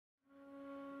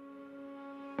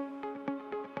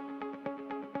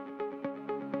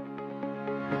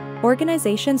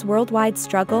Organizations worldwide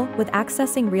struggle with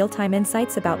accessing real-time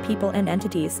insights about people and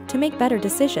entities to make better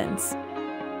decisions.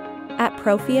 At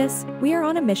Propheus, we are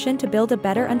on a mission to build a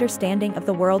better understanding of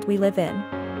the world we live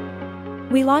in.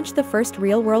 We launched the first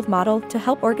real-world model to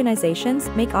help organizations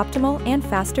make optimal and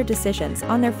faster decisions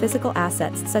on their physical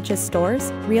assets such as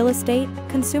stores, real estate,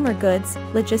 consumer goods,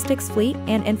 logistics fleet,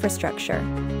 and infrastructure.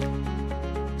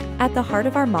 At the heart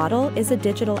of our model is a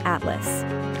digital atlas.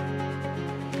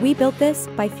 We built this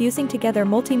by fusing together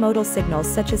multimodal signals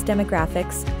such as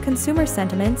demographics, consumer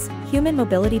sentiments, human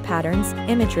mobility patterns,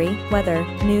 imagery, weather,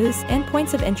 news, and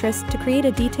points of interest to create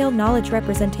a detailed knowledge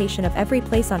representation of every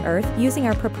place on Earth using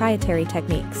our proprietary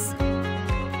techniques.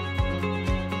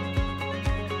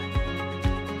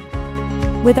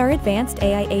 With our advanced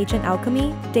AI agent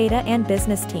Alchemy, data and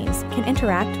business teams can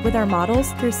interact with our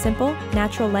models through simple,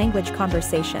 natural language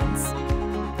conversations.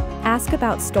 Ask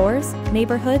about stores,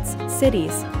 neighborhoods,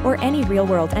 cities, or any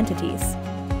real-world entities.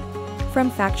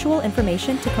 From factual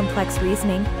information to complex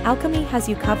reasoning, Alchemy has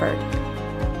you covered.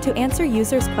 To answer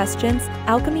users' questions,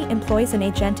 Alchemy employs an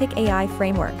agentic AI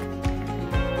framework.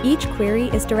 Each query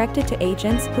is directed to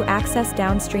agents who access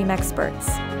downstream experts.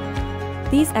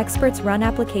 These experts run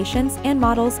applications and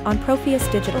models on Propheus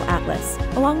Digital Atlas,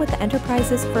 along with the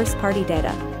enterprise's first-party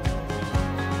data.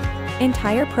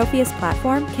 Entire Propheus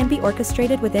platform can be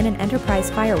orchestrated within an enterprise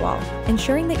firewall,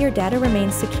 ensuring that your data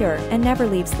remains secure and never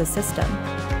leaves the system.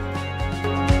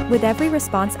 With every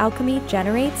response Alchemy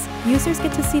generates, users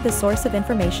get to see the source of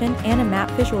information and a map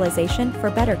visualization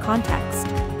for better context.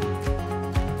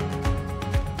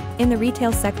 In the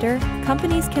retail sector,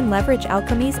 companies can leverage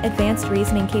Alchemy's advanced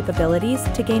reasoning capabilities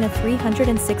to gain a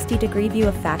 360-degree view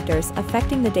of factors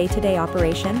affecting the day-to-day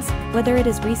operations, whether it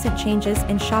is recent changes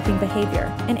in shopping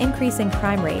behavior, an increase in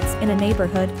crime rates in a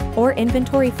neighborhood, or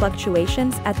inventory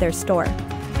fluctuations at their store.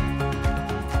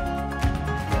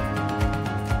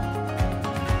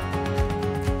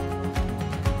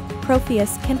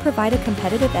 Propheus can provide a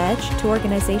competitive edge to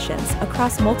organizations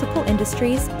across multiple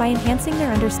industries by enhancing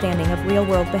their understanding of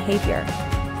real-world behavior.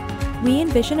 We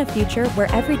envision a future where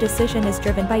every decision is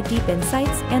driven by deep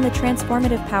insights and the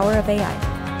transformative power of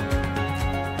AI.